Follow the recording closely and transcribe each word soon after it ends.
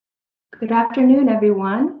Good afternoon,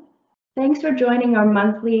 everyone. Thanks for joining our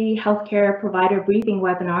monthly healthcare provider briefing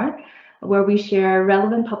webinar, where we share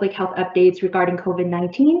relevant public health updates regarding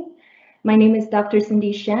COVID-19. My name is Dr.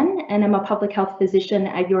 Cindy Shen, and I'm a public health physician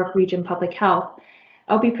at York Region Public Health.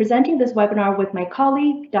 I'll be presenting this webinar with my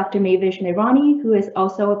colleague, Dr. Mavish Nirani, who is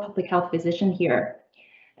also a public health physician here.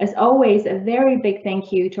 As always, a very big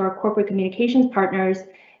thank you to our corporate communications partners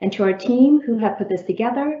and to our team who have put this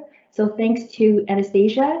together. So thanks to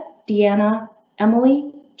Anastasia, Deanna,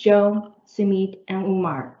 Emily, Joe, Sumit, and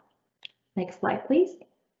Umar. Next slide, please.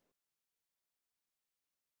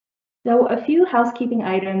 So a few housekeeping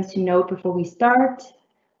items to note before we start.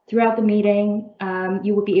 Throughout the meeting,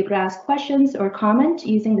 you will be able to ask questions or comment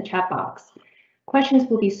using the chat box. Questions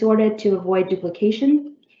will be sorted to avoid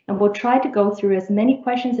duplication, and we'll try to go through as many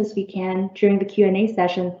questions as we can during the Q&A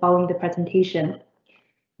session following the presentation.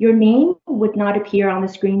 Your name would not appear on the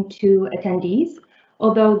screen to attendees,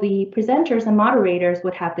 although the presenters and moderators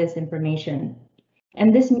would have this information.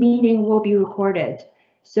 And this meeting will be recorded.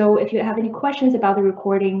 So if you have any questions about the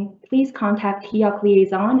recording, please contact HEOC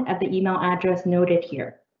Liaison at the email address noted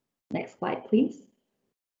here. Next slide, please.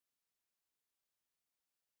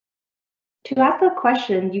 To ask a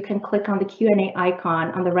question, you can click on the Q&A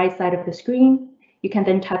icon on the right side of the screen. You can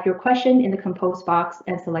then type your question in the compose box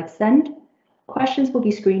and select send. Questions will be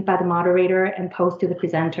screened by the moderator and posed to the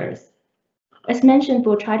presenters. As mentioned,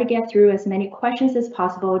 we'll try to get through as many questions as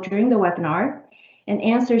possible during the webinar, and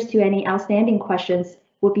answers to any outstanding questions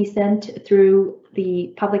will be sent through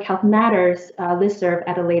the Public Health Matters listserv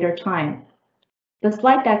at a later time. The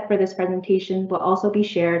slide deck for this presentation will also be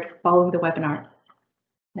shared following the webinar.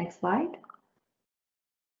 Next slide.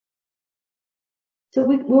 So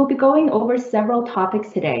we'll be going over several topics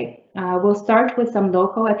today. We'll start with some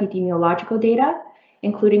local epidemiological data,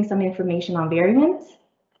 including some information on variants.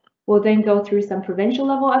 We'll then go through some provincial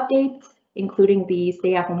level updates, including the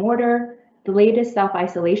stay-at-home order, the latest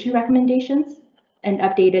self-isolation recommendations, and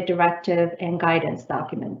updated directive and guidance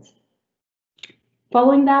documents.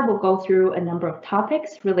 Following that, we'll go through a number of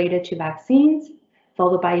topics related to vaccines,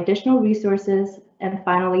 followed by additional resources, and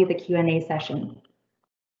finally the Q&A session.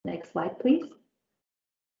 Next slide, please.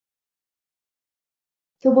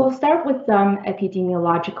 So we'll start with some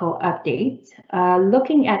epidemiological updates.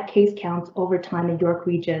 Looking at case counts over time in York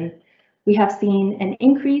Region, we have seen an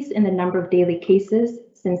increase in the number of daily cases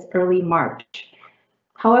since early March.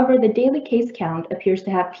 However, the daily case count appears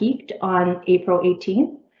to have peaked on April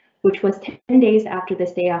 18th, which was 10 days after the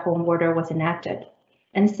stay-at-home order was enacted.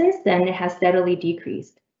 And since then, it has steadily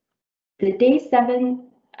decreased. The the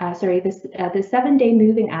 7-day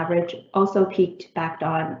moving average also peaked back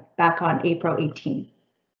on April 18th.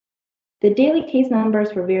 The daily case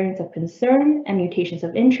numbers for variants of concern and mutations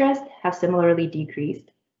of interest have similarly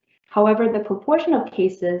decreased. However, the proportion of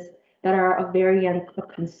cases that are of variant of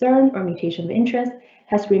concern or mutation of interest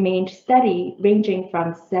has remained steady, ranging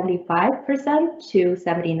from 75% to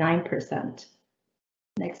 79%.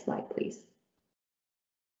 Next slide, please.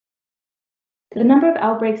 The number of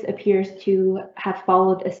outbreaks appears to have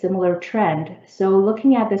followed a similar trend. So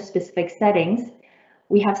looking at the specific settings,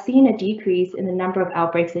 we have seen a decrease in the number of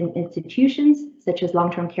outbreaks in institutions, such as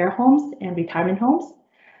long-term care homes and retirement homes,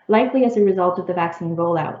 likely as a result of the vaccine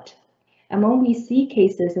rollout. And when we see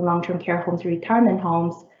cases in long-term care homes or retirement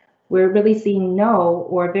homes, we're really seeing no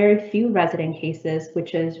or very few resident cases,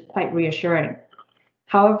 which is quite reassuring.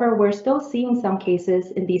 However, we're still seeing some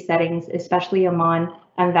cases in these settings, especially among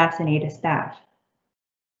unvaccinated staff.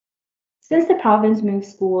 Since the province moved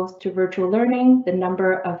schools to virtual learning, the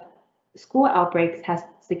number of school outbreaks has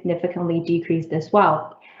significantly decreased as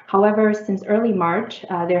well. However, since early March,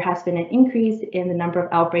 there has been an increase in the number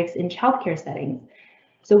of outbreaks in childcare settings.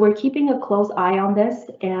 So we're keeping a close eye on this,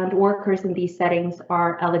 and workers in these settings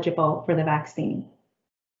are eligible for the vaccine.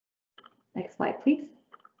 Next slide, please.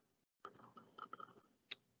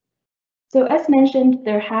 So as mentioned,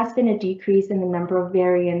 there has been a decrease in the number of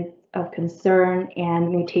variant of concern and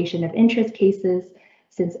mutation of interest cases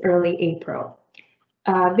since early April.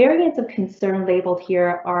 Variants of concern labeled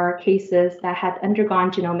here are cases that had undergone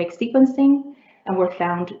genomic sequencing and were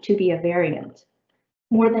found to be a variant.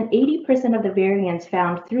 More than 80% of the variants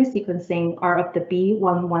found through sequencing are of the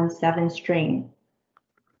B117 strain.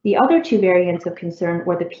 The other two variants of concern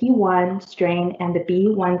were the P1 strain and the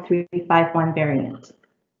B1351 variant.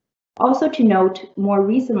 Also to note, more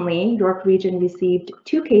recently, York Region received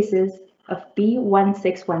 2 cases of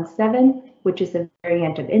B1617, which is a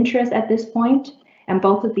variant of interest at this point, and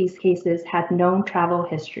both of these cases had known travel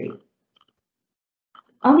history.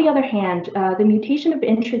 On the other hand, the mutation of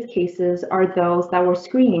interest cases are those that were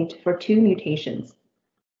screened for 2 mutations.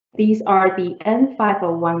 These are the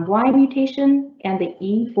N501Y mutation and the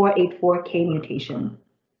E484K mutation.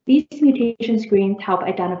 These mutation screens help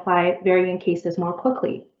identify variant cases more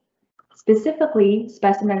quickly. Specifically,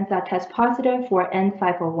 specimens that test positive for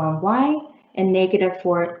N501Y and negative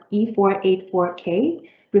for E484K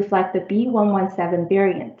reflect the B117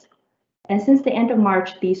 variant. And since the end of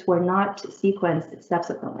March, these were not sequenced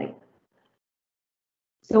subsequently.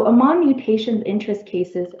 So among mutation of interest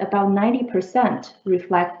cases, about 90%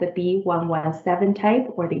 reflect the B117 type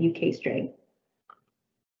or the UK strain.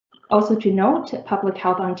 Also to note, Public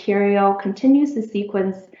Health Ontario continues to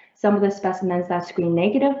sequence some of the specimens that screen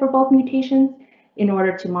negative for both mutations in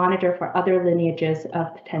order to monitor for other lineages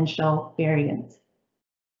of potential variants.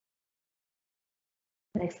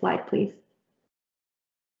 Next slide, please.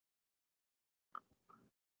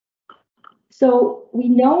 So we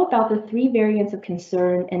know about the 3 variants of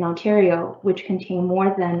concern in Ontario, which contain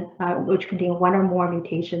one or more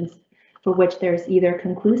mutations for which there is either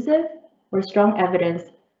conclusive or strong evidence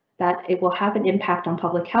that it will have an impact on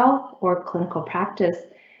public health or clinical practice,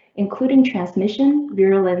 including transmission,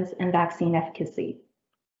 virulence, and vaccine efficacy.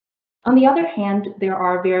 On the other hand, there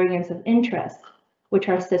are variants of interest, which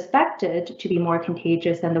are suspected to be more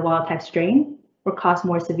contagious than the wild-type strain, or cause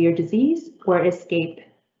more severe disease, or escape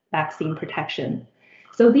vaccine protection.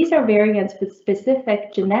 So these are variants with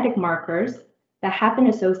specific genetic markers that have been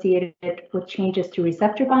associated with changes to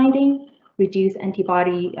receptor binding, reduced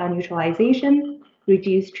antibody neutralization,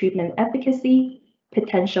 reduced treatment efficacy,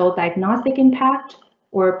 potential diagnostic impact,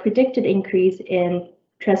 or predicted increase in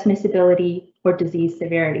transmissibility or disease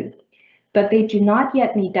severity. But they do not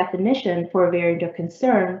yet meet definition for a variant of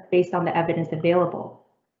concern based on the evidence available.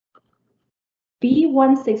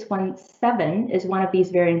 B1617 is one of these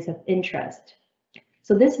variants of interest.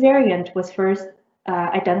 So this variant was first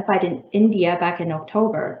identified in India back in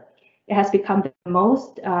October. It has become the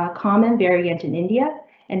most common variant in India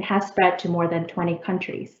and has spread to more than 20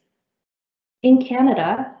 countries. In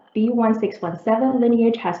Canada, B1617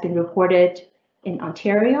 lineage has been reported in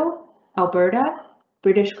Ontario, Alberta,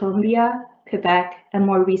 British Columbia, Quebec, and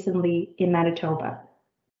more recently in Manitoba.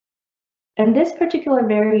 And this particular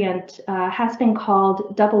variant has been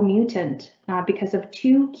called double mutant because of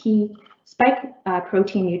 2 key spike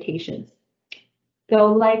protein mutations.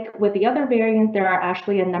 Though like with the other variants, there are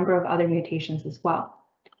actually a number of other mutations as well.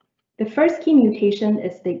 The first key mutation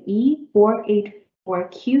is the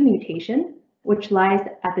E484Q mutation, which lies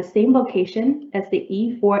at the same location as the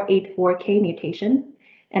E484K mutation.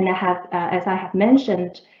 And as I have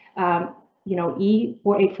mentioned,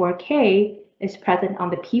 E484K is present on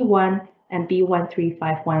the P1 and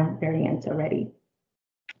B1351 variants already.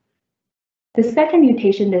 The second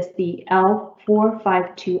mutation is the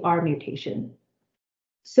L452R mutation.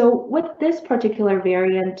 So with this particular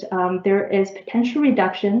variant, there is potential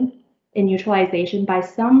reduction in neutralization by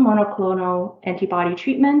some monoclonal antibody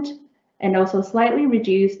treatment and also slightly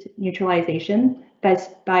reduced neutralization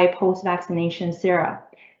by post-vaccination sera.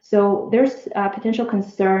 So there's potential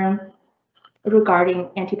concern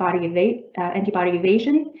regarding antibody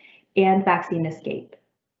evasion and vaccine escape.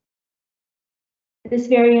 This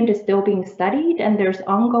variant is still being studied, and there's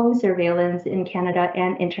ongoing surveillance in Canada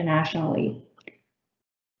and internationally.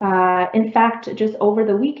 In fact, just over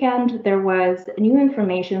the weekend, there was new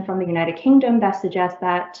information from the United Kingdom that suggests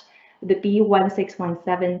that the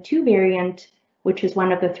B1617-2 variant, which is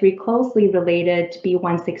one of the 3 closely related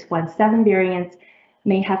B1617 variants,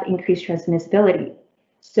 may have increased transmissibility.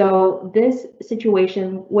 So this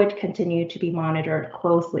situation would continue to be monitored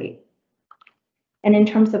closely. And in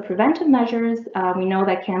terms of preventive measures, we know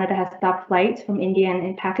that Canada has stopped flights from India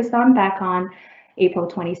and Pakistan back on April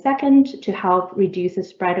 22nd to help reduce the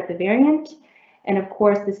spread of the variant. And of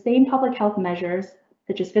course, the same public health measures,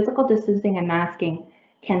 such as physical distancing and masking,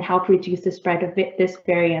 can help reduce the spread of this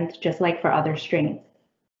variant, just like for other strains.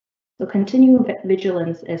 So continuing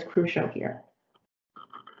vigilance is crucial here.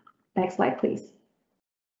 Next slide, please.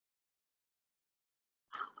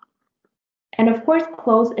 And of course,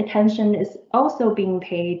 close attention is also being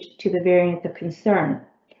paid to the variants of concern.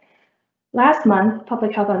 Last month,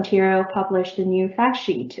 Public Health Ontario published a new fact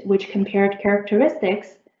sheet, which compared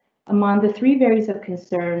characteristics among the 3 variants of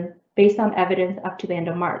concern based on evidence up to the end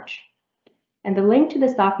of March. And the link to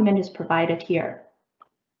this document is provided here.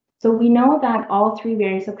 So we know that all 3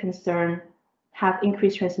 variants of concern have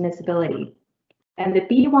increased transmissibility. And the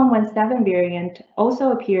B117 variant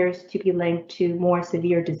also appears to be linked to more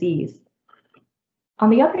severe disease. On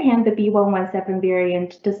the other hand, the B117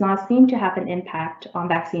 variant does not seem to have an impact on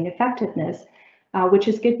vaccine effectiveness, which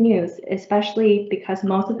is good news, especially because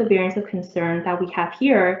most of the variants of concern that we have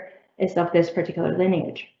here is of this particular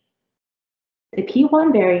lineage. The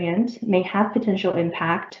P1 variant may have potential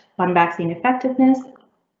impact on vaccine effectiveness,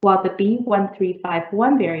 while the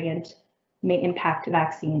B1351 variant may impact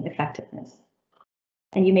vaccine effectiveness.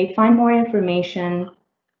 And you may find more information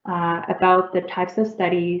about the types of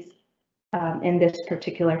studies in this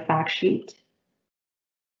particular fact sheet.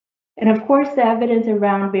 And of course, the evidence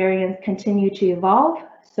around variants continue to evolve,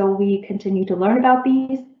 so we continue to learn about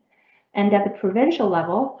these. And at the provincial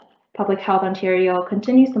level, Public Health Ontario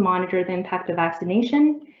continues to monitor the impact of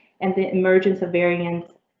vaccination and the emergence of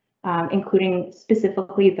variants, including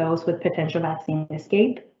specifically those with potential vaccine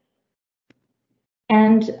escape.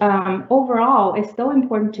 And overall, it's still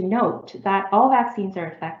important to note that all vaccines are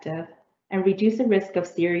effective and reduce the risk of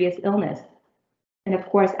serious illness. And of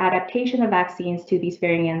course, adaptation of vaccines to these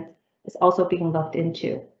variants is also being looked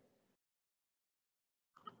into.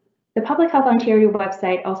 The Public Health Ontario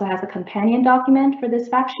website also has a companion document for this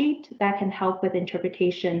fact sheet that can help with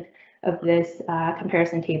interpretation of this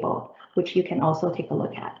comparison table, which you can also take a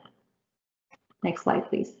look at. Next slide,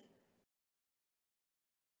 please.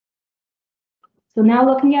 So now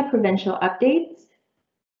looking at provincial updates,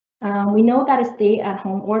 we know that a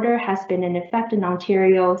stay-at-home order has been in effect in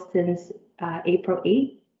Ontario since April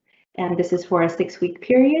 8th, and this is for a 6-week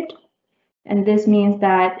period. And this means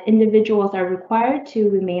that individuals are required to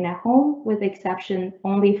remain at home with exception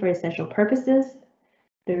only for essential purposes.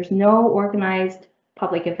 There's no organized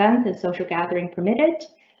public events and social gathering permitted,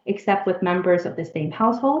 except with members of the same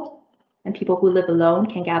household, and people who live alone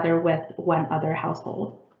can gather with one other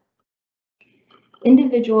household.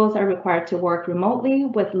 Individuals are required to work remotely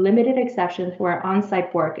with limited exceptions where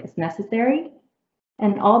on-site work is necessary,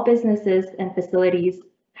 and all businesses and facilities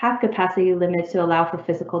have capacity limits to allow for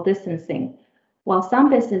physical distancing, while some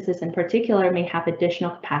businesses in particular may have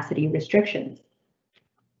additional capacity restrictions.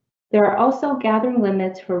 There are also gathering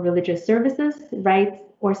limits for religious services, rites,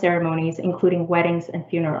 or ceremonies, including weddings and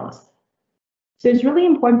funerals. So it's really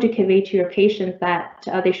important to convey to your patients that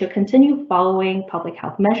they should continue following public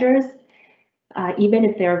health measures, even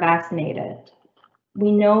if they're vaccinated.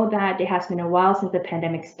 We know that it has been a while since the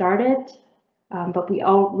pandemic started, but we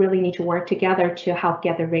all really need to work together to help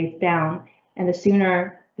get the rates down. And the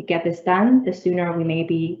sooner we get this done, the sooner we may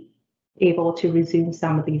be able to resume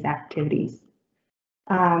some of these activities.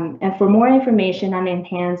 And for more information on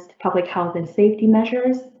enhanced public health and safety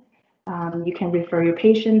measures, you can refer your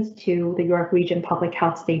patients to the York Region Public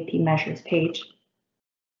Health Safety Measures page.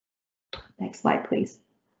 Next slide, please.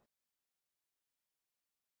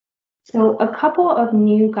 So a couple of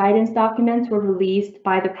new guidance documents were released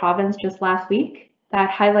by the province just last week that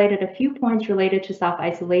highlighted a few points related to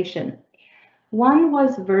self-isolation. One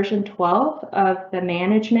was version 12 of the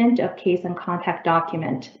Management of Case and Contact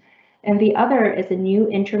document, and the other is a new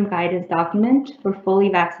interim guidance document for fully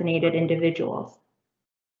vaccinated individuals.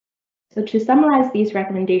 So to summarize these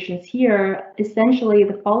recommendations here, essentially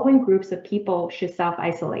the following groups of people should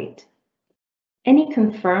self-isolate. Any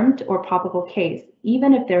confirmed or probable case,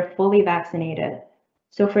 even if they're fully vaccinated.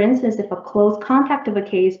 So for instance, if a close contact of a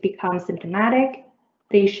case becomes symptomatic,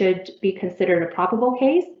 they should be considered a probable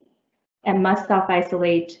case and must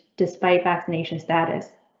self-isolate despite vaccination status.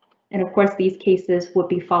 And of course, these cases would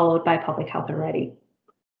be followed by public health already.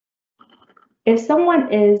 If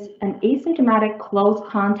someone is an asymptomatic close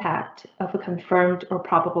contact of a confirmed or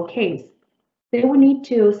probable case, they would need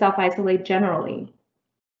to self-isolate generally.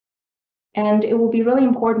 And it will be really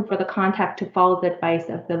important for the contact to follow the advice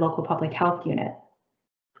of the local public health unit.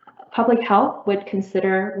 Public health would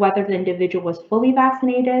consider whether the individual was fully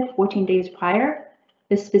vaccinated 14 days prior,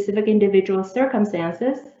 the specific individual's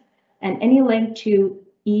circumstances, and any link to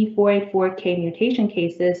E484K mutation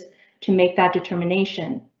cases to make that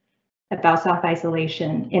determination about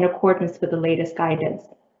self-isolation in accordance with the latest guidance.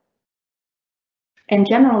 And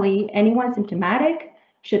generally, anyone symptomatic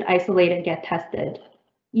should isolate and get tested,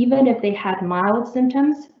 even if they had mild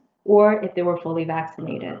symptoms or if they were fully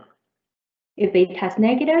vaccinated. If they test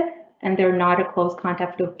negative and they're not a close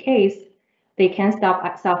contact of case, they can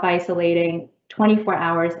stop self-isolating 24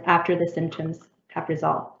 hours after the symptoms have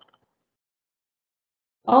resolved.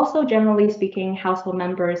 Also, generally speaking, household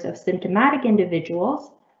members of symptomatic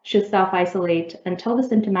individuals should self-isolate until the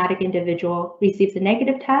symptomatic individual receives a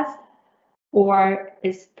negative test or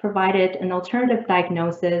is provided an alternative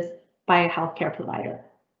diagnosis by a healthcare provider.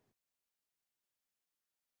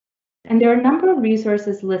 And there are a number of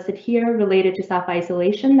resources listed here related to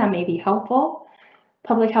self-isolation that may be helpful.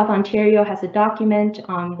 Public Health Ontario has a document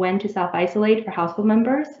on when to self-isolate for household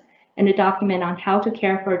members and a document on how to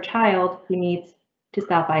care for a child who needs to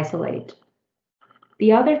self-isolate.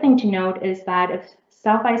 The other thing to note is that if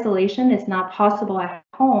self-isolation is not possible at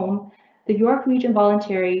home, the York Region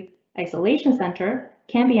Voluntary isolation center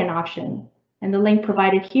can be an option, and the link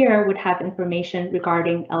provided here would have information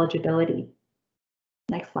regarding eligibility.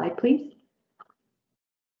 Next slide, please.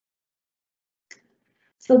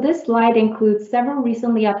 So this slide includes several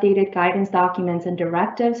recently updated guidance documents and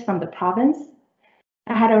directives from the province.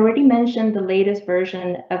 I had already mentioned the latest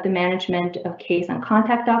version of the management of case and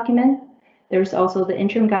contact document. There's also the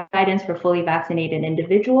interim guidance for fully vaccinated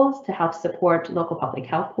individuals to help support local public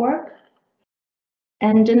health work.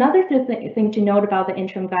 And another thing to note about the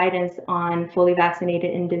interim guidance on fully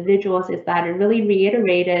vaccinated individuals is that it really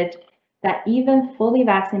reiterated that even fully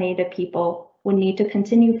vaccinated people would need to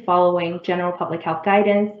continue following general public health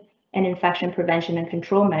guidance and infection prevention and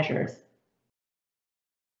control measures.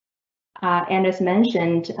 And as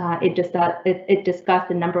mentioned, it discussed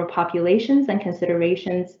the number of populations and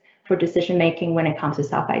considerations for decision-making when it comes to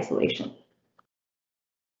self-isolation.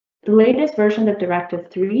 The latest version of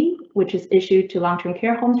Directive 3, which is issued to long-term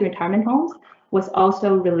care homes, retirement homes, was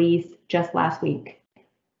also released just last week.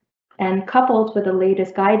 And coupled with the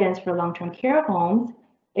latest guidance for long-term care homes,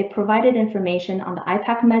 it provided information on the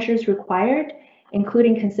IPAC measures required,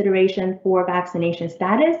 including consideration for vaccination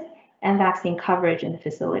status and vaccine coverage in the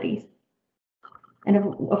facilities. And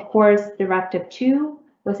of course, Directive 2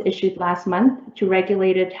 was issued last month to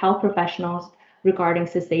regulated health professionals regarding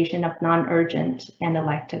cessation of non-urgent and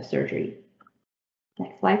elective surgery.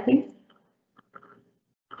 Next slide, please.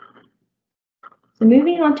 So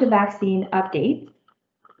moving on to vaccine updates.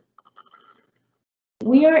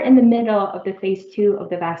 We are in the middle of the phase 2 of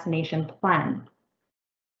the vaccination plan.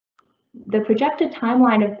 The projected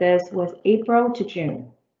timeline of this was April to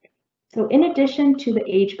June. So in addition to the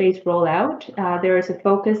age-based rollout, there is a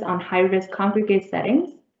focus on high-risk congregate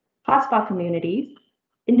settings, hotspot communities,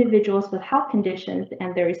 individuals with health conditions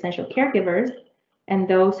and their essential caregivers, and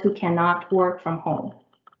those who cannot work from home.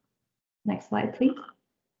 Next slide, please.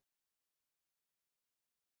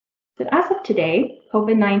 So as of today,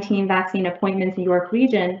 COVID-19 vaccine appointments in York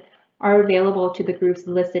Region are available to the groups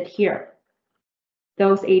listed here.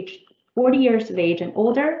 Those aged 40 years of age and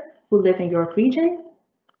older who live in York Region,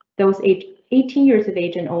 those aged 18 years of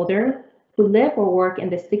age and older who live or work in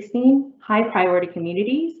the 16 high priority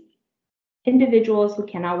communities, individuals who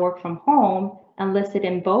cannot work from home and listed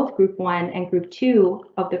in both Group 1 and Group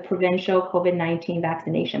 2 of the provincial COVID-19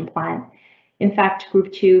 vaccination plan. In fact,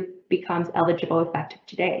 Group 2 becomes eligible effective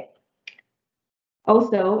today.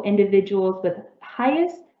 Also, individuals with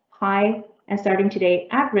highest, high, and starting today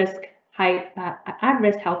at-risk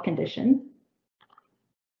health conditions,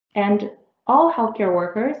 and all healthcare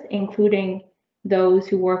workers, including those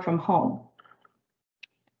who work from home.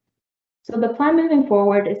 So the plan moving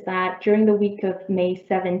forward is that during the week of May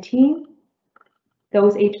 17,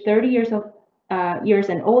 those aged 30 years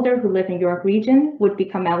and older who live in York Region would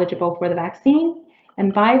become eligible for the vaccine,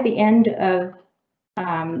 and by the end of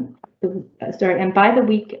by the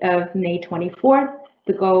week of May 24th,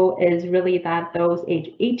 the goal is really that those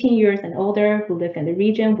aged 18 years and older who live in the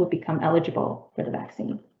region would become eligible for the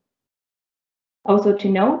vaccine. Also to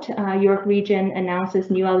note, York Region announces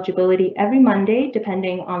new eligibility every Monday,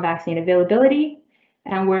 depending on vaccine availability,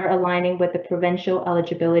 and we're aligning with the provincial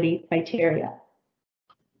eligibility criteria.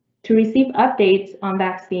 To receive updates on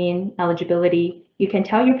vaccine eligibility, you can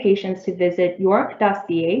tell your patients to visit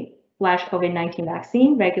york.ca/COVID-19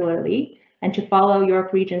 vaccine regularly and to follow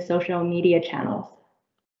York Region social media channels.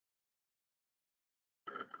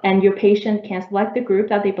 And your patient can select the group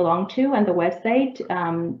that they belong to, and the website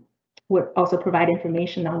would also provide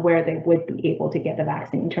information on where they would be able to get the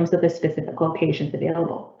vaccine in terms of the specific locations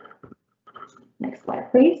available. Next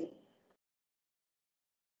slide, please.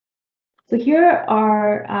 So here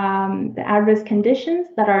are the at-risk conditions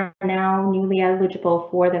that are now newly eligible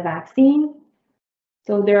for the vaccine.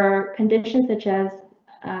 So there are conditions such as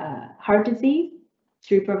heart disease,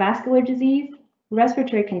 cerebrovascular disease,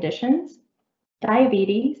 respiratory conditions,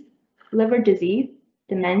 diabetes, liver disease,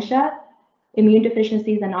 dementia, immune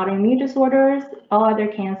deficiencies and autoimmune disorders, all other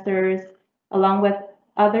cancers, along with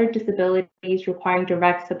other disabilities requiring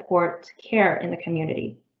direct support care in the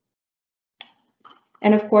community.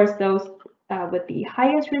 And of course, those with the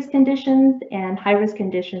highest risk conditions and high risk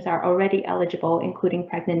conditions are already eligible, including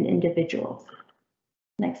pregnant individuals.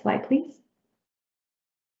 Next slide, please.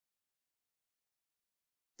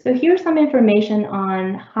 So here's some information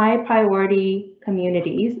on high priority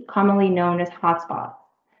communities, commonly known as hotspots.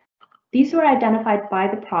 These were identified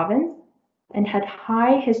by the province and had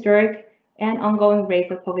high historic and ongoing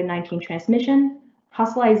rates of COVID-19 transmission,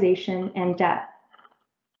 hospitalization, and death.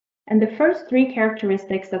 And the first three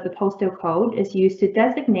characteristics of the postal code is used to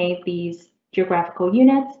designate these geographical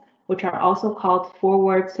units, which are also called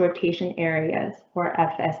forward sortation areas, or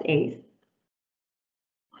FSAs.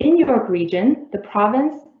 In York Region, the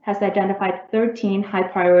province has identified 13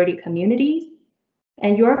 high-priority communities,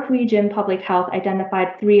 and York Region Public Health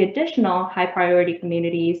identified 3 additional high-priority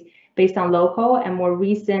communities based on local and more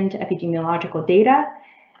recent epidemiological data,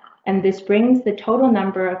 and this brings the total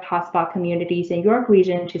number of hotspot communities in York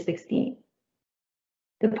Region to 16.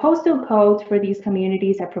 The postal codes for these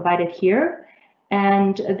communities are provided here,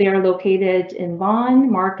 and they are located in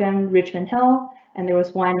Vaughan, Markham, Richmond Hill, and there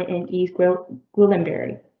was one in East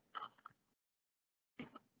Gwillimbury.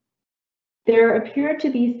 There appear to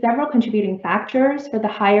be several contributing factors for the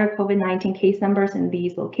higher COVID-19 case numbers in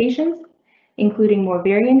these locations, including more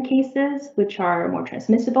variant cases, which are more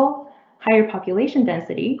transmissible, higher population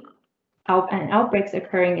density, and outbreaks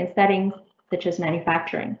occurring in settings such as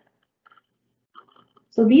manufacturing.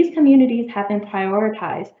 So these communities have been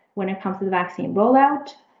prioritized when it comes to the vaccine rollout,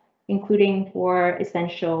 including for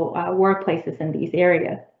essential workplaces in these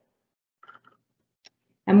areas.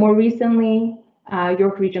 And more recently,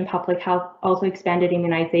 York Region Public Health also expanded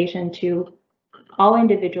immunization to all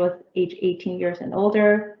individuals aged 18 years and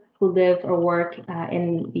older who live or work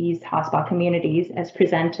in these hotspot communities, as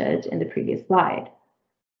presented in the previous slide.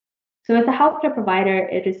 So as a healthcare provider,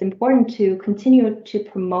 it is important to continue to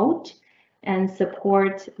promote and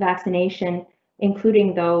support vaccination,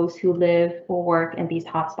 including those who live or work in these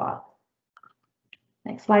hotspots.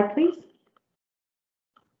 Next slide, please.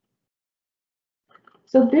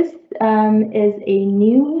 So this is a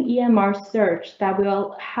new EMR search that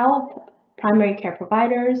will help primary care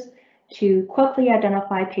providers to quickly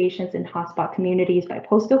identify patients in hotspot communities by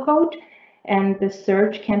postal code. And the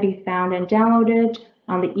search can be found and downloaded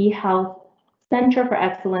on the eHealth Center for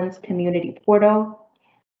Excellence community portal.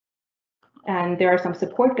 And there are some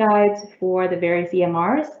support guides for the various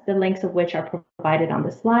EMRs, the links of which are provided on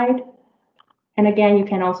the slide. And again, you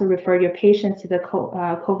can also refer your patients to the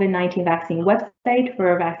COVID-19 vaccine website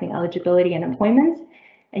for vaccine eligibility and appointments.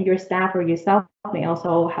 And your staff or yourself may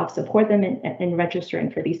also help support them in registering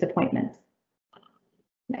for these appointments.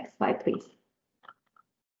 Next slide, please.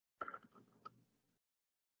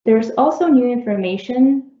 There's also new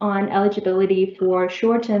information on eligibility for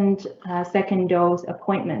shortened second dose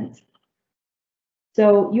appointments.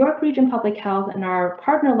 So York Region Public Health and our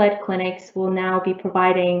partner-led clinics will now be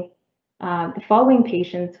providing the following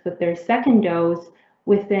patients with their second dose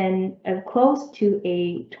within as close to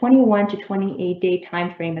a 21 to 28 day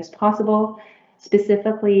time frame as possible,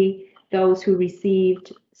 specifically those who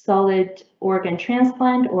received solid organ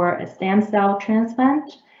transplant or a stem cell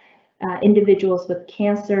transplant, individuals with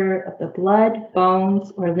cancer of the blood,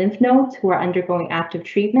 bones, or lymph nodes who are undergoing active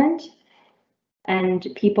treatment, and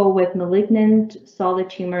people with malignant solid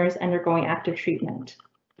tumors undergoing active treatment.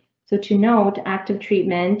 So to note, active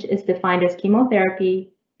treatment is defined as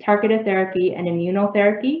chemotherapy, targeted therapy, and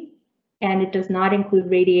immunotherapy, and it does not include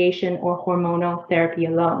radiation or hormonal therapy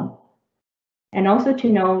alone. And also to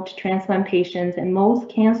note, transplant patients and most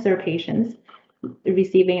cancer patients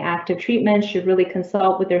receiving active treatment should really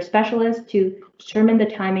consult with their specialist to determine the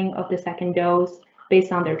timing of the second dose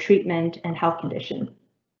based on their treatment and health condition.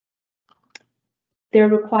 They're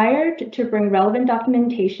required to bring relevant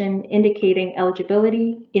documentation indicating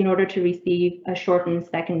eligibility in order to receive a shortened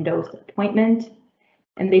second dose appointment,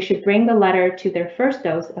 and they should bring the letter to their first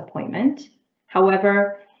dose appointment.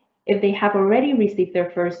 However, if they have already received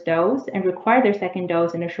their first dose and require their second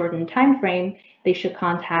dose in a shortened time frame, they should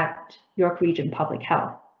contact York Region Public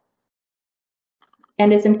Health.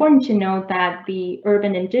 And it's important to note that the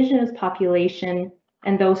urban indigenous population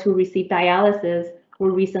and those who receive dialysis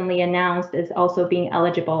were recently announced as also being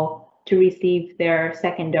eligible to receive their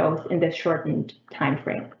second dose in this shortened time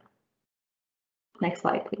frame. Next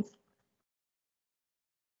slide, please.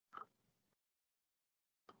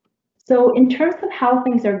 So in terms of how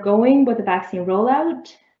things are going with the vaccine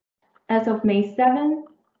rollout, as of May 7,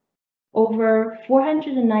 over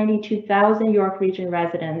 492,000 York Region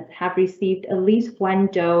residents have received at least one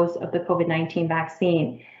dose of the COVID-19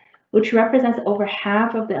 vaccine, which represents over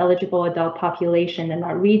half of the eligible adult population in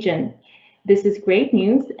our region. This is great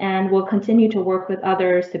news, and we'll continue to work with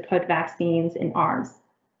others to put vaccines in arms.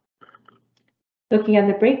 Looking at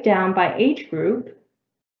the breakdown by age group,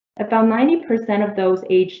 about 90% of those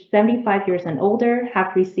aged 75 years and older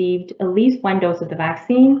have received at least one dose of the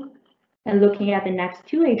vaccine. And looking at the next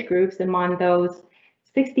two age groups, among those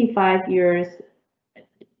 65 years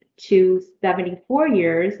to 74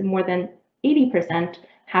 years, more than 80%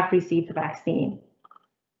 have received the vaccine.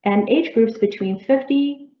 And age groups between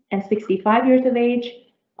 50 and 65 years of age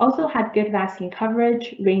also had good vaccine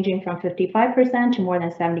coverage, ranging from 55% to more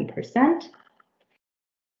than 70%.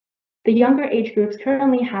 The younger age groups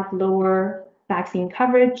currently have lower vaccine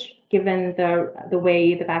coverage given the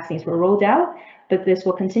way the vaccines were rolled out, but this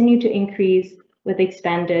will continue to increase with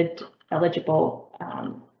expanded eligible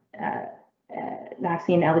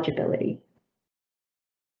vaccine eligibility.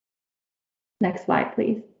 Next slide,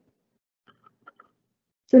 please.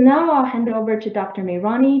 So now I'll hand over to Dr.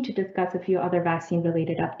 Mehrani to discuss a few other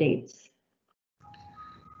vaccine-related updates.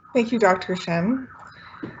 Thank you, Dr. Shen.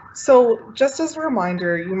 So just as a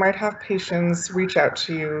reminder, you might have patients reach out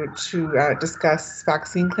to you to discuss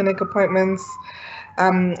vaccine clinic appointments.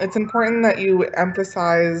 It's important that you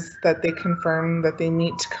emphasize that they confirm that they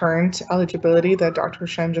meet current eligibility that Dr.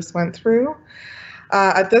 Shen just went through.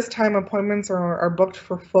 At this time, appointments are booked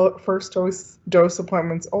for first dose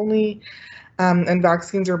appointments only, and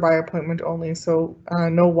vaccines are by appointment only, so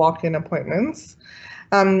no walk-in appointments.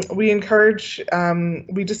 We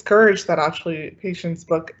discourage that actually patients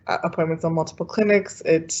book appointments on multiple clinics.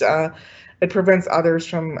 It prevents others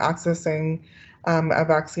from accessing a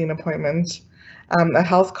vaccine appointment. A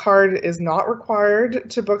health card is not required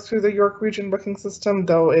to book through the York Region booking system,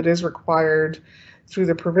 though it is required through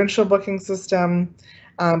the provincial booking system,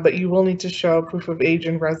 but you will need to show proof of age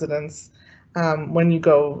and residence when you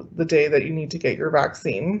go the day that you need to get your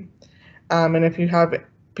vaccine. And if you have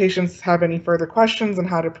patients have any further questions on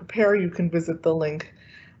how to prepare, you can visit the link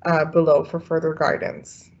below for further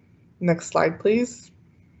guidance. Next slide, please.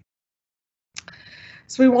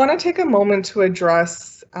 So we want to take a moment to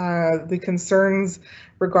address the concerns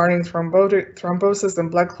regarding thrombosis and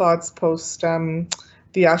blood clots post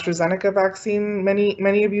the AstraZeneca vaccine.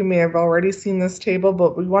 Many of you may have already seen this table,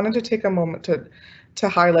 but we wanted to take a moment to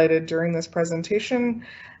highlight it during this presentation.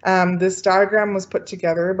 This diagram was put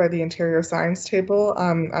together by the Ontario Science Table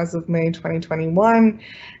as of May 2021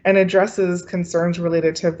 and addresses concerns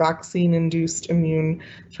related to vaccine-induced immune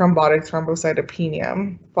thrombotic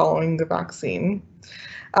thrombocytopenia following the vaccine.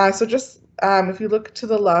 So just if you look to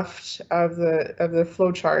the left of the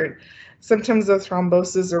flow chart, symptoms of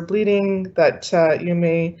thrombosis or bleeding that you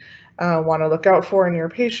may want to look out for in your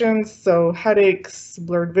patients. So headaches,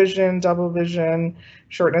 blurred vision, double vision,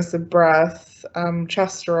 shortness of breath,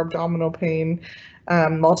 chest or abdominal pain,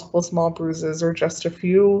 multiple small bruises are just a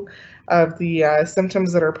few of the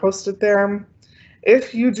symptoms that are posted there.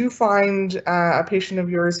 If you do find a patient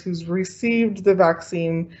of yours who's received the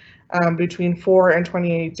vaccine between 4 and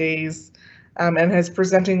 28 days and is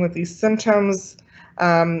presenting with these symptoms,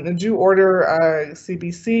 do order a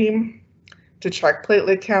CBC to check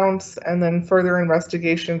platelet counts, and then further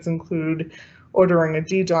investigations include ordering a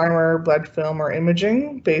D-dimer, blood film, or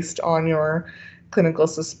imaging based on your clinical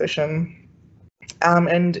suspicion.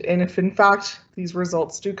 And if in fact these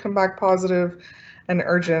results do come back positive, an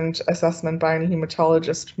urgent assessment by a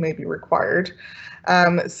hematologist may be required.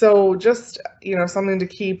 So just something to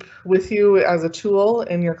keep with you as a tool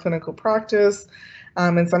in your clinical practice,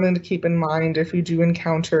 and something to keep in mind if you do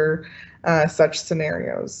encounter such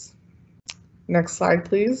scenarios. Next slide,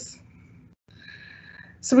 please.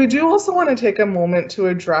 So we do also want to take a moment to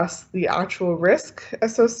address the actual risk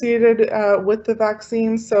associated with the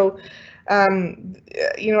vaccine. So,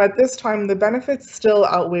 at this time, the benefits still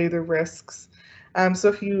outweigh the risks. So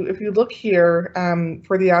if you look here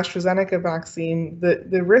for the AstraZeneca vaccine,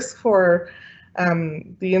 the risk for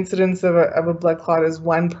the incidence of a blood clot is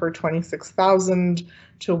 1 per 26,000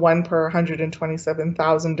 to 1 per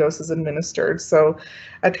 127,000 doses administered. So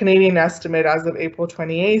a Canadian estimate as of April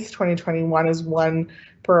 28th, 2021 is 1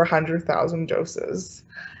 per 100,000 doses.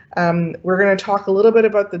 We're going to talk a little bit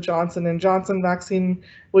about the Johnson & Johnson vaccine,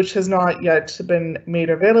 which has not yet been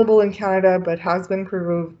made available in Canada, but has been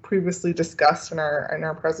previously discussed in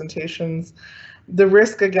our presentations. The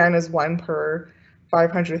risk, again, is 1 per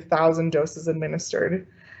 500,000 doses administered.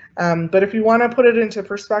 But if you want to put it into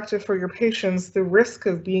perspective for your patients, the risk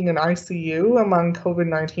of being in ICU among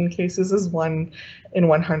COVID-19 cases is 1 in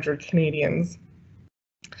 100 Canadians.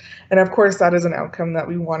 And of course, that is an outcome that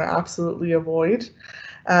we want to absolutely avoid.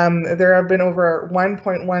 There have been over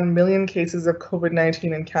 1.1 million cases of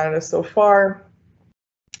COVID-19 in Canada so far,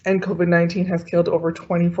 and COVID-19 has killed over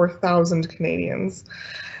 24,000 Canadians.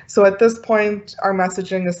 So at this point, our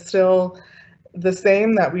messaging is still the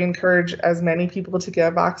same, that we encourage as many people to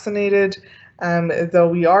get vaccinated. Though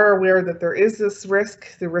we are aware that there is this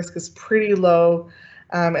risk, the risk is pretty low,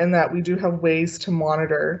 and that we do have ways to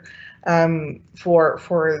monitor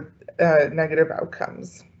for negative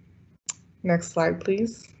outcomes. Next slide,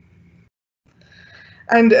 please.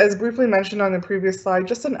 And as briefly mentioned on the previous slide,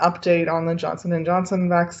 just an update on the Johnson & Johnson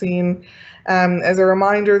vaccine. As a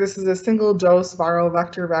reminder, this is a single-dose viral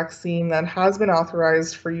vector vaccine that has been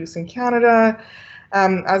authorized for use in Canada.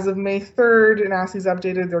 As of May 3rd, NACI's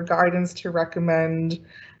updated their guidance to recommend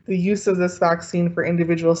the use of this vaccine for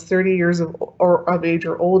individuals 30 years of age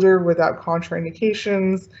or older without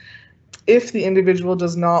contraindications if the individual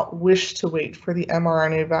does not wish to wait for the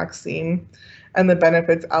mRNA vaccine and the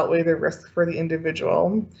benefits outweigh the risk for the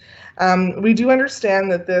individual. We do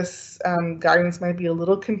understand that this guidance might be a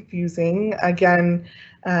little confusing. Again,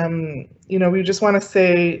 we just want to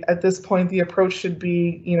say at this point the approach should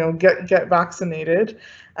be, get vaccinated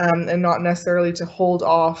and not necessarily to hold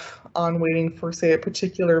off on waiting for, say, a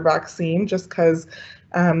particular vaccine just because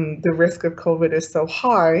the risk of COVID is so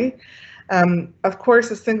high. Of course,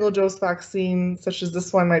 a single-dose vaccine such as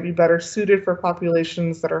this one might be better suited for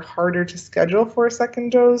populations that are harder to schedule for a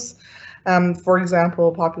second dose. For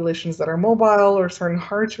example, populations that are mobile or certain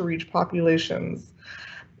hard-to-reach populations.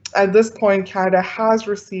 At this point, Canada has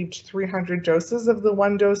received 300 doses of the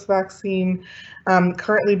one-dose vaccine,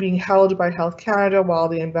 currently being held by Health Canada while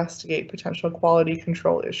they investigate potential quality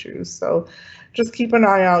control issues. So just keep an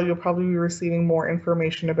eye out. You'll probably be receiving more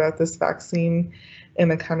information about this vaccine in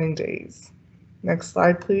the coming days. Next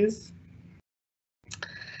slide, please.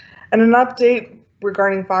 And an update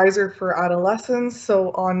regarding Pfizer for adolescents.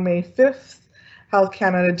 So on May 5th, Health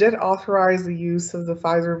Canada did authorize the use of the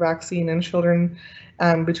Pfizer vaccine in children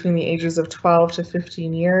between the ages of 12 to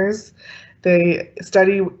 15 years. The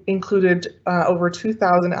study included over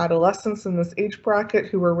 2,000 adolescents in this age bracket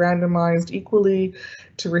who were randomized equally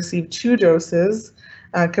to receive 2 doses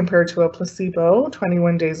compared to a placebo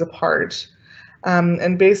 21 days apart.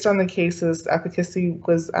 And based on the cases, efficacy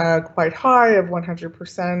was quite high of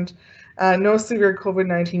 100%. No severe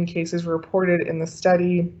COVID-19 cases were reported in the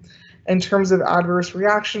study. In terms of adverse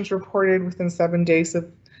reactions reported within 7 days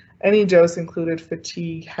of any dose included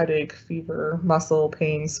fatigue, headache, fever, muscle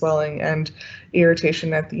pain, swelling, and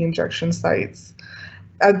irritation at the injection sites.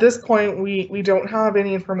 At this point, we don't have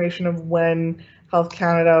any information of when Health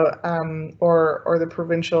Canada or the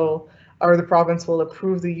provincial or the province will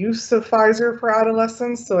approve the use of Pfizer for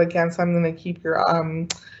adolescents. So again, something to keep your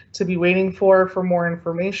to be waiting for more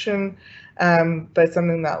information, but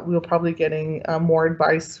something that we'll probably getting more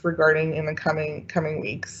advice regarding in the coming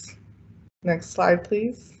weeks. Next slide,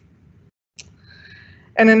 please.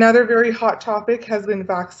 And another very hot topic has been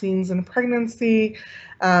vaccines and pregnancy.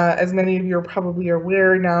 As many of you are probably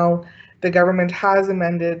aware now, the government has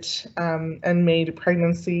amended and made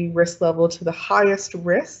pregnancy risk level to the highest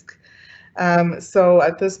risk. So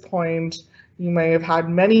at this point, you may have had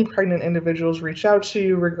many pregnant individuals reach out to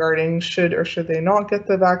you regarding should or should they not get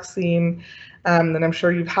the vaccine. And I'm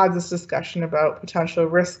sure you've had this discussion about potential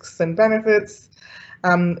risks and benefits.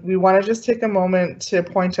 We want to just take a moment to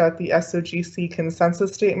point out the SOGC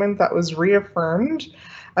consensus statement that was reaffirmed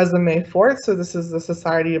as of May 4th. So this is the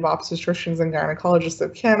Society of Obstetricians and Gynecologists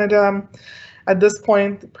of Canada. At this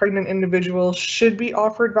point, pregnant individuals should be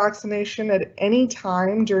offered vaccination at any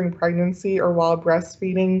time during pregnancy or while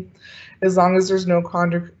breastfeeding, as long as there's no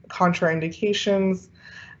contraindications.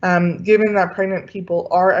 Given that pregnant people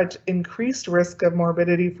are at increased risk of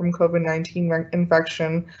morbidity from COVID-19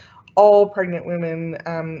 infection, all pregnant women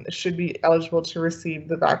should be eligible to receive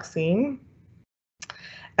the vaccine.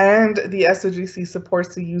 And the SOGC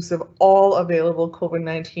supports the use of all available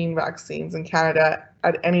COVID-19 vaccines in Canada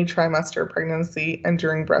at any trimester of pregnancy and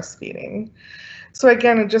during breastfeeding. So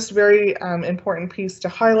again, just very important piece to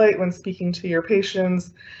highlight when speaking to your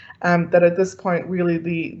patients, that at this point, really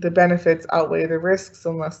the benefits outweigh the risks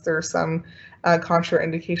unless there's some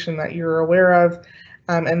contraindication that you're aware of.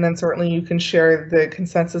 And then certainly you can share the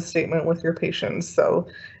consensus statement with your patients. So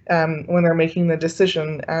when they're making the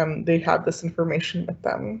decision, they have this information with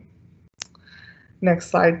them. Next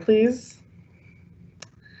slide, please.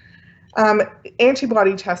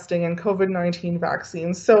 Antibody testing and COVID-19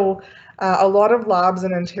 vaccines. So a lot of labs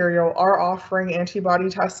in Ontario are offering antibody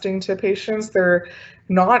testing to patients. They're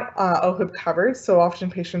not OHIP covered, so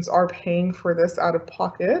often patients are paying for this out of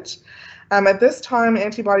pocket. At this time,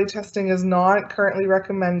 antibody testing is not currently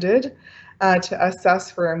recommended to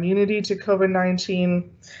assess for immunity to COVID-19.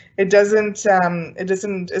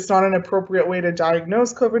 It's not an appropriate way to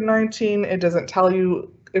diagnose COVID-19. It doesn't tell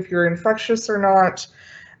you if you're infectious or not.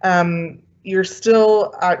 You're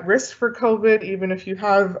still at risk for COVID, even if you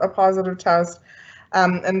have a positive test.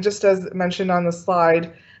 And just as mentioned on the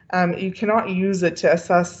slide, you cannot use it to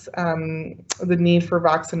assess the need for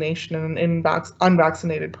vaccination in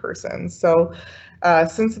unvaccinated persons. So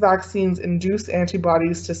since vaccines induce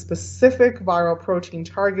antibodies to specific viral protein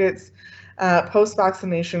targets,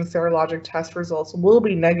 post-vaccination serologic test results will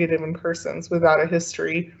be negative in persons without a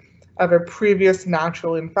history of a previous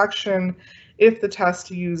natural infection if the test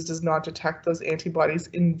used does not detect those antibodies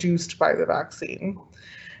induced by the vaccine.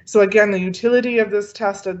 So again, the utility of this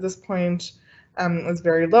test at this point is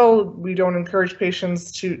very low. We don't encourage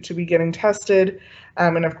patients to be getting tested.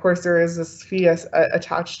 And of course, there is this fee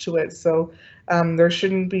attached to it. So there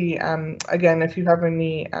shouldn't be, again, if you have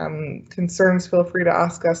any concerns, feel free to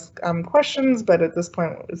ask us questions, but at this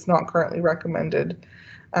point, it's not currently recommended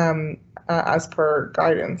as per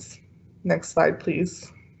guidance. Next slide,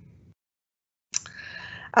 please.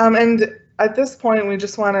 And at this point, we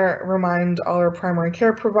just want to remind all our primary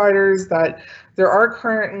care providers that there are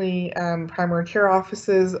currently primary care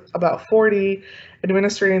offices, about 40,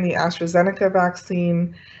 administering the AstraZeneca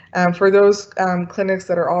vaccine. For those clinics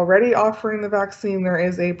that are already offering the vaccine, there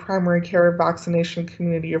is a primary care vaccination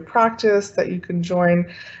community of practice that you can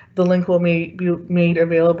join. The link will be made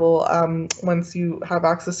available once you have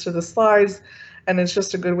access to the slides, and it's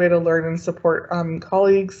just a good way to learn and support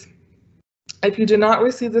colleagues. If you did not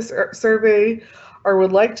receive this survey or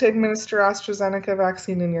would like to administer AstraZeneca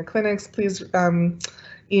vaccine in your clinics, please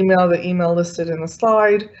email the email listed in the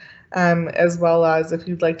slide, as well as if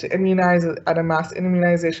you'd like to immunize at a mass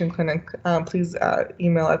immunization clinic, please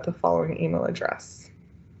email at the following email address.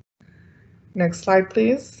 Next slide,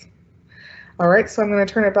 please. All right, so I'm going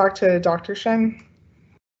to turn it back to Dr. Shen.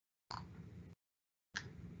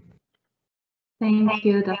 Thank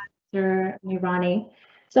you, Dr. Mirani.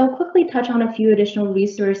 So I'll quickly touch on a few additional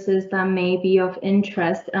resources that may be of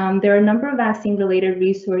interest. There are a number of vaccine-related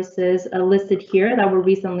resources listed here that were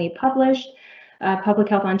recently published. Public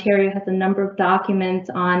Health Ontario has a number of documents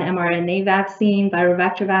on mRNA vaccine, viral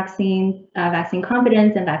vector vaccine, vaccine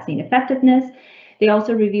confidence, and vaccine effectiveness. They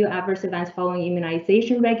also review adverse events following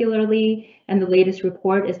immunization regularly, and the latest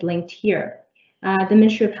report is linked here. The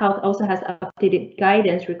Ministry of Health also has updated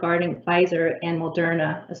guidance regarding Pfizer and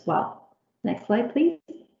Moderna as well. Next slide, please.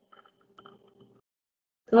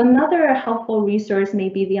 So another helpful resource may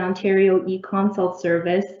be the Ontario eConsult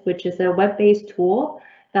service, which is a web-based tool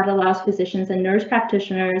that allows physicians and nurse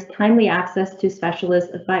practitioners timely access to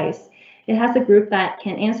specialist advice. It has a group that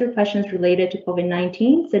can answer questions related to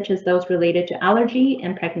COVID-19, such as those related to allergy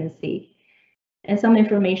and pregnancy. And some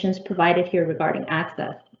information is provided here regarding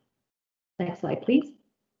access. Next slide, please.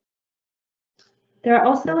 There are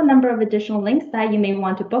also a number of additional links that you may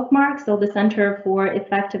want to bookmark. So the Center for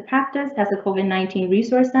Effective Practice has a COVID-19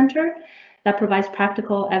 Resource Center that provides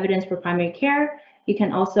practical evidence for primary care. You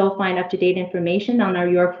can also find up-to-date information on our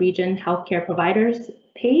York Region Healthcare Providers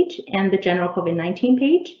page and the general COVID-19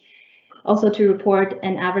 page. Also, to report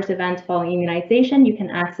an adverse event following immunization, you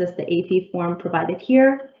can access the AP form provided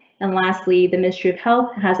here. And lastly, the Ministry of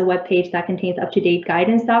Health has a web page that contains up-to-date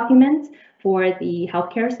guidance documents for the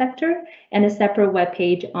healthcare sector and a separate web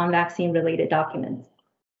page on vaccine-related documents.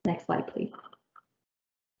 Next slide, please.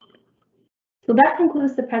 So that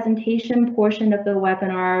concludes the presentation portion of the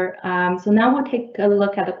webinar. So now we'll take a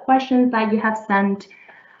look at the questions that you have sent.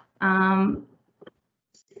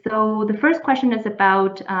 So the first question is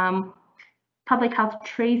about public health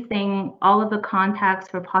tracing all of the contacts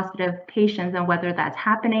for positive patients and whether that's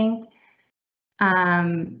happening.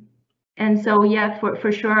 And so, yeah,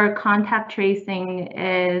 for sure, contact tracing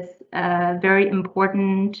is a very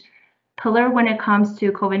important pillar when it comes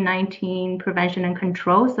to COVID-19 prevention and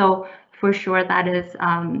control. So for sure that is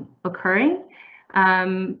occurring.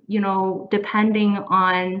 You know, depending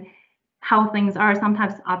on how things are,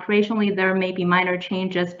 sometimes operationally there may be minor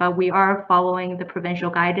changes, but we are following the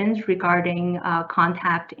provincial guidance regarding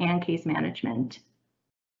contact and case management.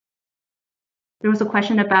 There was a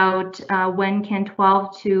question about when can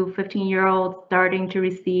 12 to 15-year-olds starting to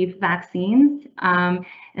receive vaccines.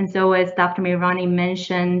 And so as Dr. Mirani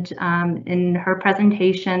mentioned in her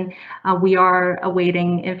presentation, we are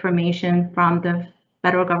awaiting information from the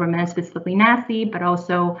federal government, specifically NACI, but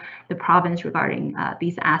also the province regarding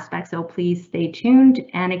these aspects. So please stay tuned.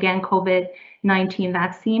 And again, COVID-19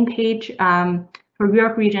 vaccine page for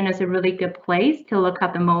York Region is a really good place to look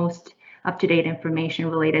at the most up-to-date information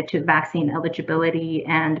related to vaccine eligibility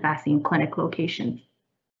and vaccine clinic locations.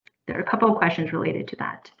 There are a couple of questions related to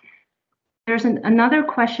that. There's another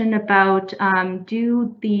question about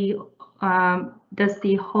does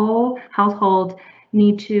the whole household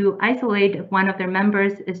need to isolate if one of their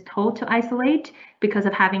members is told to isolate because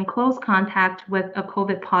of having close contact with a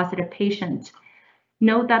COVID positive patient?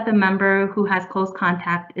 Note that the member who has close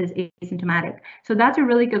contact is asymptomatic. So that's a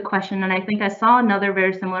really good question. And I think I saw another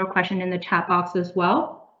very similar question in the chat box as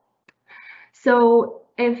well. So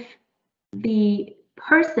if the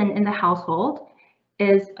person in the household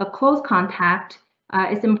is a close contact,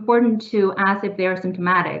 it's important to ask if they're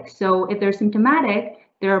symptomatic. So if they're symptomatic,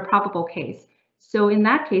 they're a probable case. So in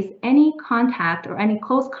that case, any contact or any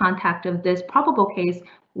close contact of this probable case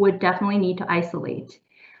would definitely need to isolate.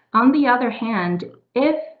 On the other hand,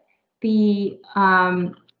 if the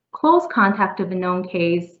close contact of a known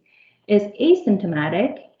case is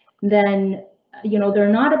asymptomatic, then they're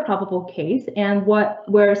not a probable case. And what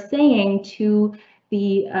we're saying to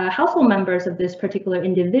the household members of this particular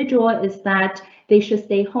individual is that they should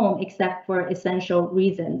stay home except for essential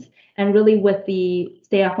reasons. And really, with the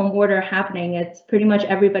stay-at-home order happening, it's pretty much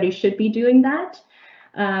everybody should be doing that.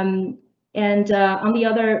 On the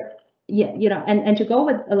other, and to go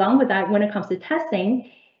along with that, when it comes to testing,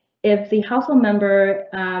 if the household member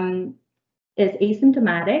is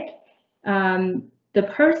asymptomatic, the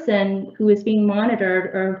person who is being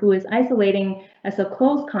monitored or who is isolating as a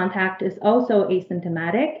close contact is also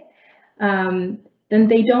asymptomatic, then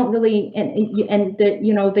they don't really,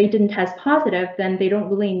 they didn't test positive, then they don't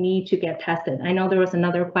really need to get tested. I know there was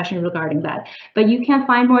another question regarding that, but you can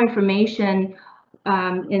find more information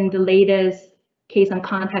in the latest case on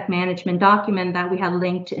contact management document that we have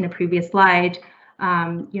linked in a previous slide,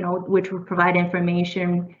 which will provide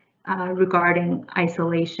information regarding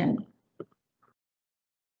isolation.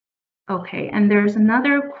 Okay, and there's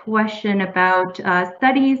another question about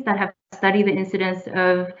studies that have studied the incidence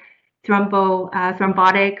of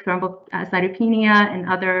thrombotic thrombocytopenia and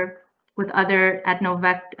other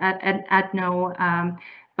adenovirus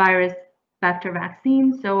vector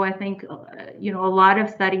vaccines. So I think a lot of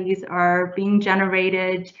studies are being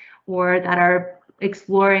generated or that are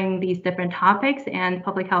exploring these different topics, and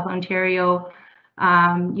Public Health Ontario,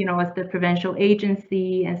 as the provincial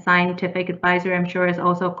agency and scientific advisor, I'm sure is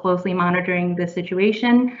also closely monitoring the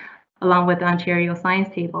situation along with the Ontario Science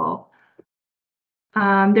Table.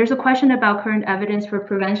 There's a question about current evidence for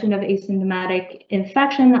prevention of asymptomatic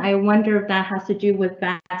infection. I wonder if that has to do with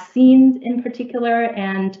vaccines in particular,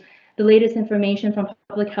 and the latest information from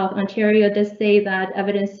Public Health Ontario does say that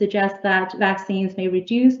evidence suggests that vaccines may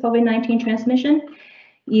reduce COVID-19 transmission,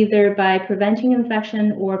 either by preventing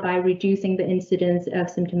infection or by reducing the incidence of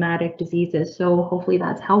symptomatic diseases. So hopefully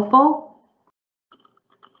that's helpful.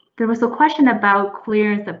 There was a question about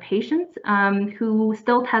clearance of patients who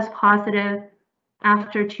still test positive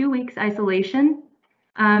after 2 weeks isolation.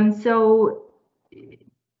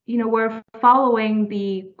 We're following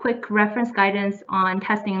the quick reference guidance on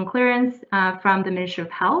testing and clearance from the Ministry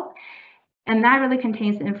of Health. And that really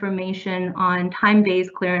contains information on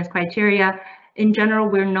time-based clearance criteria. In general,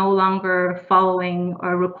 we're no longer following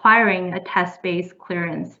or requiring a test-based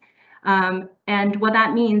clearance. And what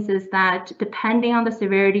that means is that depending on the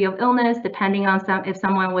severity of illness, depending on if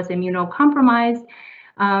someone was immunocompromised,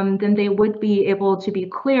 then they would be able to be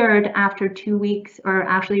cleared after 2 weeks, or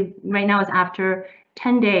actually right now it's after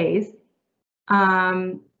 10 days,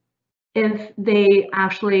 if they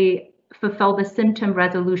actually fulfill the symptom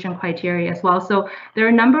resolution criteria as well. So there are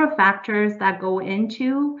a number of factors that go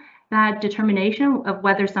into that determination of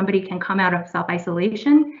whether somebody can come out of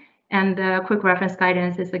self-isolation. And the quick reference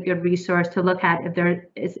guidance is a good resource to look at if there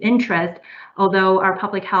is interest, although our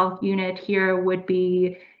public health unit here would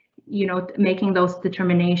be making those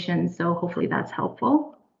determinations. So hopefully that's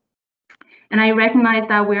helpful. And I recognize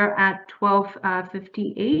that we're at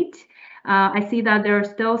 12:58. I see that there are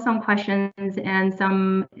still some questions, and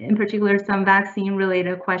some, in particular, some vaccine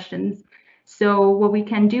related questions. So what we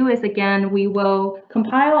can do is, again, we will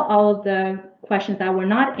compile all of the questions that were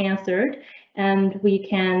not answered, and we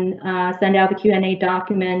can send out the Q&A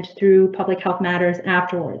document through Public Health Matters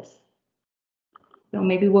afterwards. So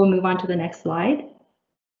maybe we'll move on to the next slide.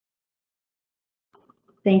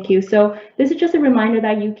 Thank you. So this is just a reminder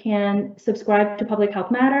that you can subscribe to Public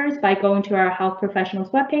Health Matters by going to our health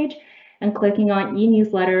professionals webpage and clicking on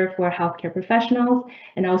e-newsletter for healthcare professionals.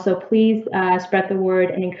 And also please spread the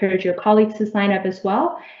word and encourage your colleagues to sign up as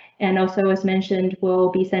well. And also, as mentioned,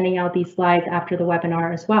 we'll be sending out these slides after the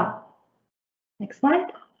webinar as well. Next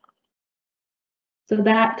slide. So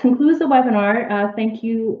that concludes the webinar. Thank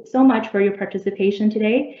you so much for your participation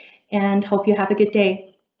today, and hope you have a good day.